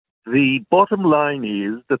The bottom line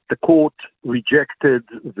is that the court rejected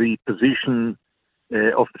the position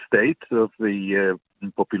of the state, of the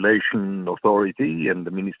Population Authority and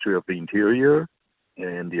the Ministry of the Interior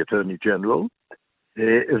and the Attorney General,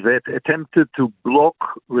 that attempted to block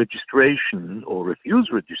registration or refuse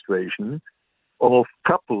registration of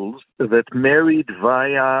couples that married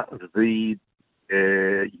via the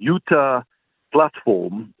Utah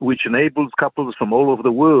platform, which enables couples from all over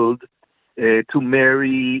the world to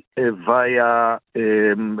marry via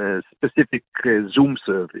a specific Zoom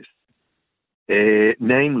service.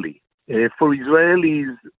 Namely, for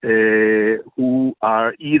Israelis who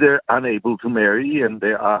are either unable to marry, and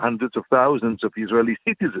there are hundreds of thousands of Israeli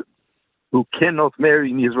citizens who cannot marry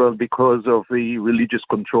in Israel because of the religious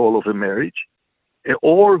control of a marriage,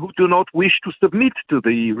 or who do not wish to submit to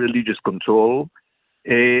the religious control,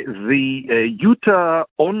 the Utah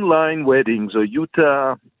online weddings or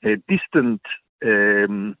Utah distant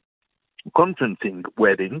conferencing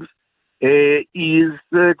weddings is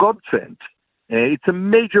godsend. It's a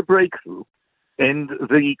major breakthrough. And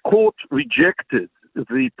the court rejected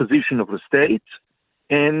the position of the state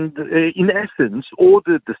and, in essence,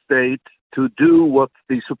 ordered the state to do what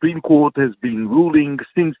the Supreme Court has been ruling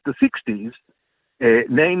since the 60s,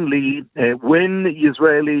 namely, when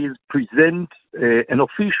Israelis present an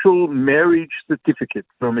official marriage certificate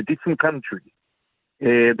from a different country,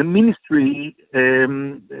 the ministry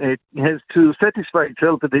has to satisfy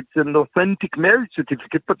itself that it's an authentic marriage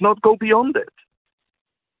certificate, but not go beyond that.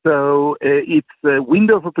 So it's a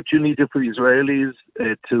window of opportunity for Israelis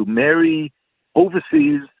to marry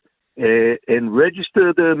overseas and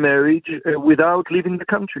register their marriage without leaving the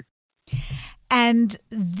country. And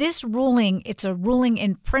this ruling, it's a ruling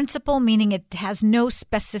in principle, meaning it has no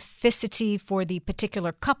specificity for the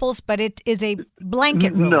particular couples, but it is a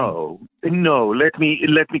blanket ruling. No. Let me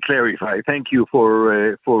clarify. Thank you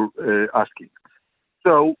for asking.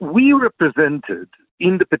 So we represented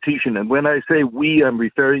in the petition, and when I say we, I'm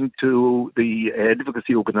referring to the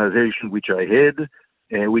advocacy organization which I had,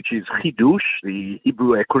 which is Chidush, the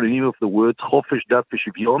Hebrew acronym of the words Chofesh Dat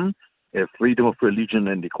V'Shivyon, freedom of religion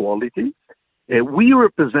and equality. We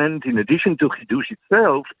represent, in addition to Chidush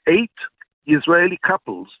itself, 8 Israeli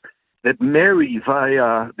couples that marry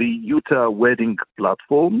via the Utah wedding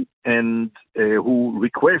platform and who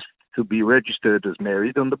request to be registered as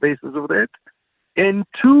married on the basis of that, and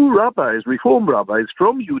 2 rabbis, Reform rabbis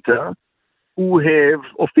from Utah, who have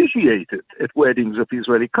officiated at weddings of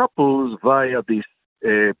Israeli couples via this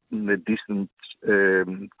distant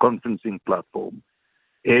conferencing platform.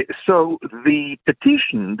 So the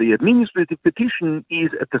petition, the administrative petition,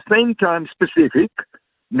 is at the same time specific,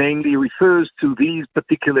 namely refers to these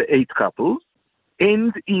particular 8 couples,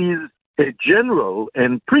 and is general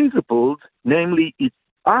and principled, namely it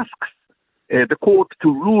asks the court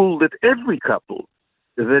to rule that every couple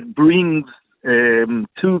that brings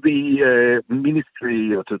to the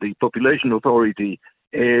ministry or to the Population Authority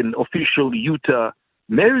an official Utah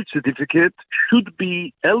marriage certificate should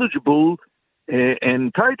be eligible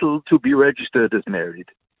entitled to be registered as married.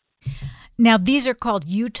 Now, these are called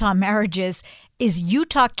Utah marriages. Is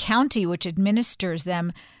Utah County, which administers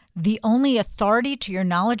them, the only authority, to your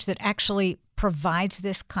knowledge, that actually provides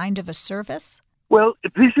this kind of a service? Well,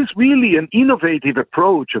 this is really an innovative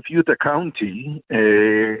approach of Utah County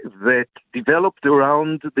that developed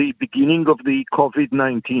around the beginning of the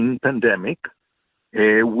COVID-19 pandemic,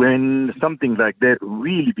 when something like that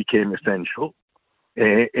really became essential.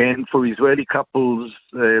 And for Israeli couples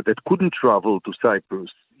that couldn't travel to Cyprus,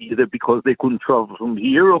 either because they couldn't travel from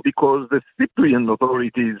here or because the Cyprian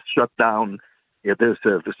authorities shut down their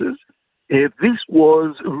services, this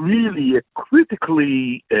was really a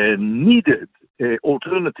critically needed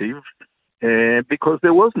alternative because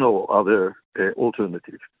there was no other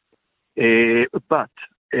alternative. But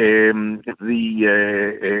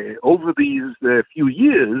over these few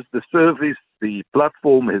years, the service, the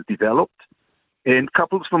platform has developed, and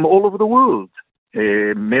couples from all over the world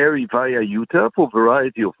marry via Utah for a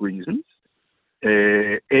variety of reasons.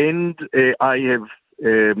 And I have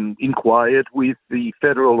inquired with the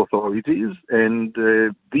federal authorities, and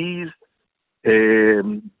these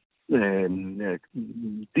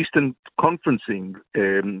distant conferencing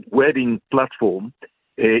wedding platform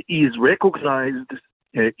is recognized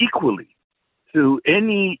equally to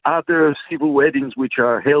any other civil weddings which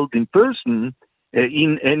are held in person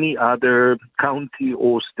in any other county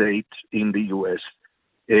or state in the U.S.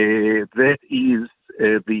 That is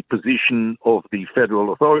the position of the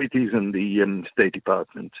federal authorities and the State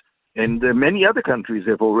Department. And many other countries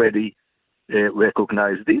have already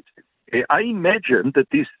recognized it. I imagine that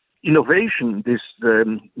this innovation, this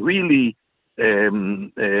really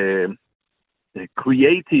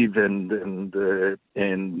creative and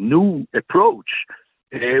new approach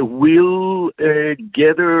will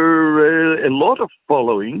gather a lot of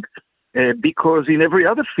following, because in every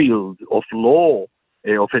other field of law,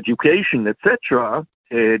 of education, etc.,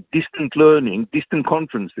 distant learning, distant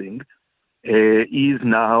conferencing is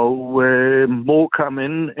now more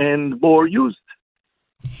common and more used.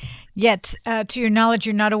 Yet, to your knowledge,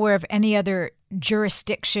 you're not aware of any other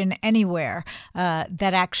jurisdiction anywhere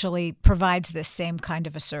that actually provides this same kind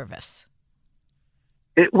of a service.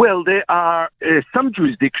 Well, there are some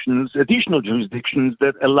jurisdictions, additional jurisdictions,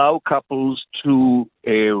 that allow couples to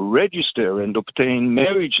register and obtain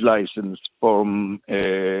marriage license from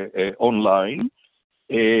online.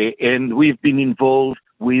 And we've been involved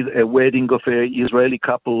with a wedding of an Israeli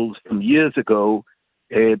couple some years ago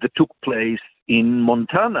that took place in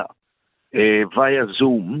Montana via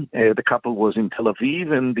Zoom. The couple was in Tel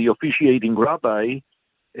Aviv, and the officiating rabbi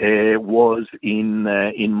was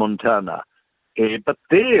in Montana. But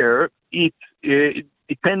there, it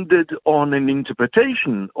depended on an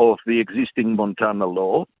interpretation of the existing Montana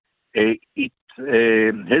law. It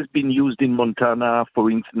has been used in Montana, for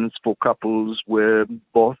instance, for couples where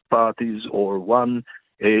both parties or one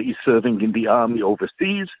is serving in the army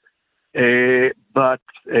overseas. But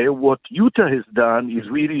what Utah has done is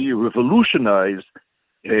really revolutionize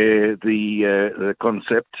the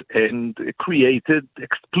concept and created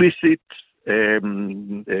explicit,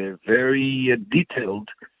 very detailed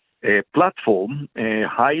platform,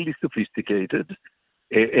 highly sophisticated,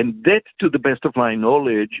 and that, to the best of my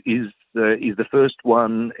knowledge, is the first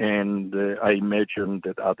one, and I imagine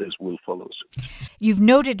that others will follow suit. You've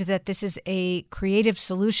noted that this is a creative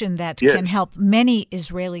solution that can help many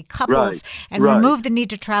Israeli couples and remove the need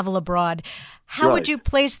to travel abroad. How would you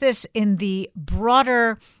place this in the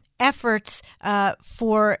broader efforts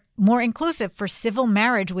for more inclusive, for civil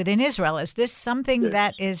marriage within Israel? Is this something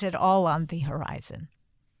that is at all on the horizon?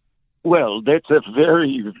 Well, that's a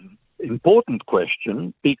very important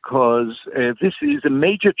question, because this is a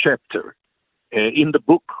major chapter in the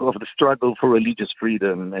book of the struggle for religious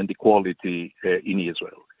freedom and equality in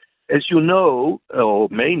Israel. As you know, or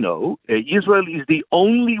may know, Israel is the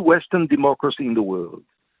only Western democracy in the world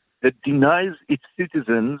that denies its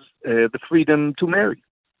citizens the freedom to marry.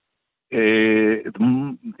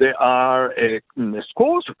 There are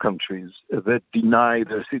scores of countries that deny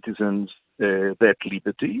their citizens that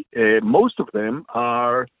liberty. Most of them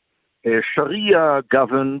are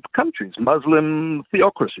Sharia-governed countries, Muslim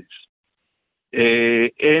theocracies.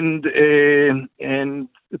 And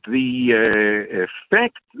the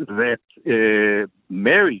fact that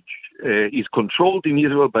marriage is controlled in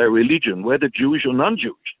Israel by religion, whether Jewish or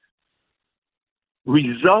non-Jewish,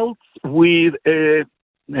 results with a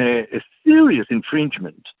serious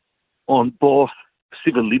infringement on both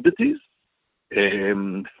civil liberties,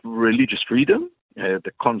 religious freedom,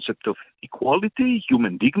 the concept of equality,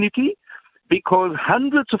 human dignity, because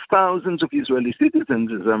hundreds of thousands of Israeli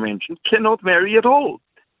citizens, as I mentioned, cannot marry at all.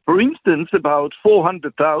 For instance, about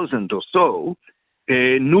 400,000 or so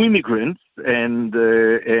new immigrants and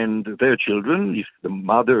their children, if the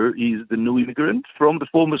mother is the new immigrant from the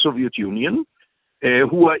former Soviet Union,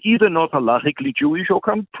 who are either not halachically Jewish or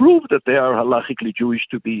can prove that they are halachically Jewish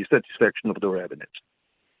to the satisfaction of the rabbinate.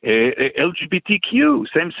 LGBTQ,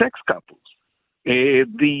 same-sex couples.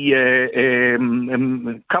 The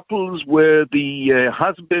couples where the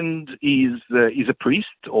husband is a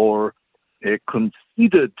priest or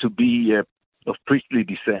considered to be of priestly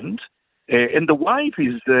descent, and the wife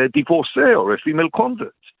is a divorcee or a female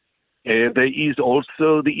convert. There is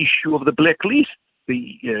also the issue of the blacklist,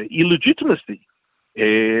 the illegitimacy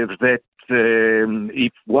that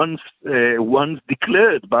if once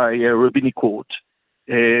declared by a rabbinic court,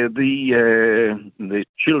 the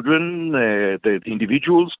children, the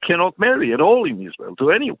individuals cannot marry at all in Israel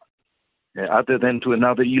to anyone other than to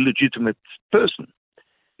another illegitimate person.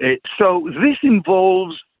 So this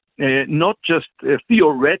involves not just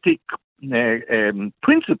theoretic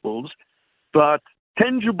principles, but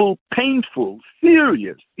tangible, painful,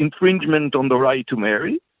 serious infringement on the right to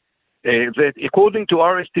marry, that, according to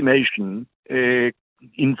our estimation,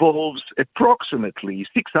 involves approximately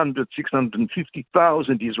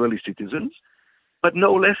 650,000 Israeli citizens. But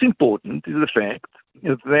no less important is the fact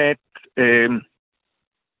that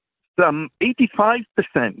some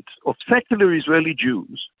 85% of secular Israeli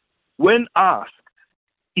Jews, when asked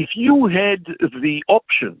if you had the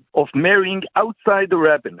option of marrying outside the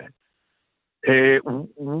rabbinate,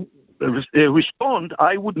 respond,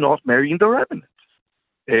 I would not marry in the rabbinate.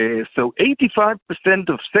 So 85%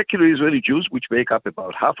 of secular Israeli Jews, which make up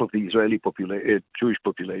about half of the Israeli Jewish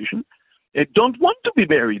population, don't want to be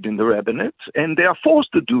married in the rabbinate, and they are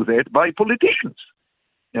forced to do that by politicians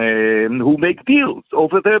who make deals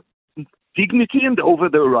over their dignity and over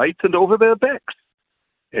their rights and over their backs.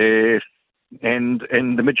 And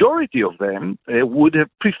the majority of them would have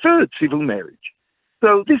preferred civil marriage.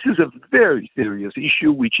 So this is a very serious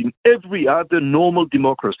issue, which in every other normal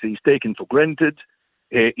democracy is taken for granted.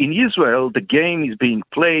 In Israel, the game is being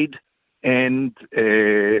played, and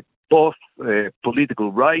both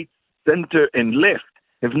political right, center, and left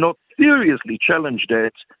have not seriously challenged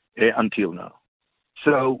that until now.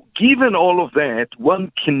 So given all of that,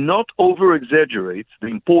 one cannot over-exaggerate the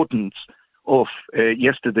importance of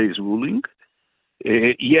yesterday's ruling.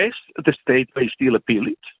 Yes, the state may still appeal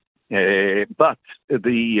it, but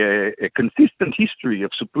the consistent history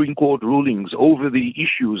of Supreme Court rulings over the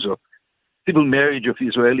issues of civil marriage of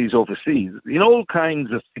Israelis overseas, in all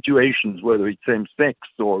kinds of situations, whether it's same-sex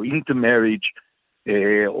or intermarriage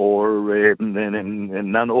or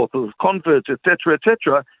non-Orthodox converts,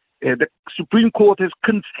 etc., the Supreme Court has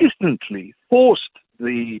consistently forced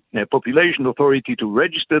the population authority to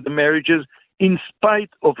register the marriages in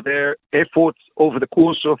spite of their efforts over the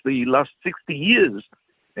course of the last 60 years,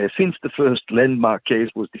 since the first landmark case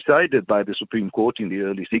was decided by the Supreme Court in the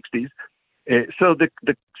early 60s. So the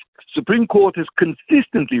Supreme Court has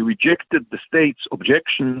consistently rejected the state's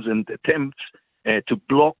objections and attempts to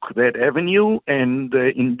block that avenue, and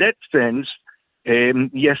in that sense,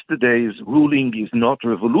 yesterday's ruling is not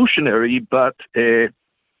revolutionary, but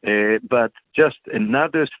just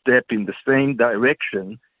another step in the same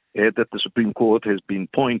direction that the Supreme Court has been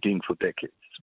pointing for decades.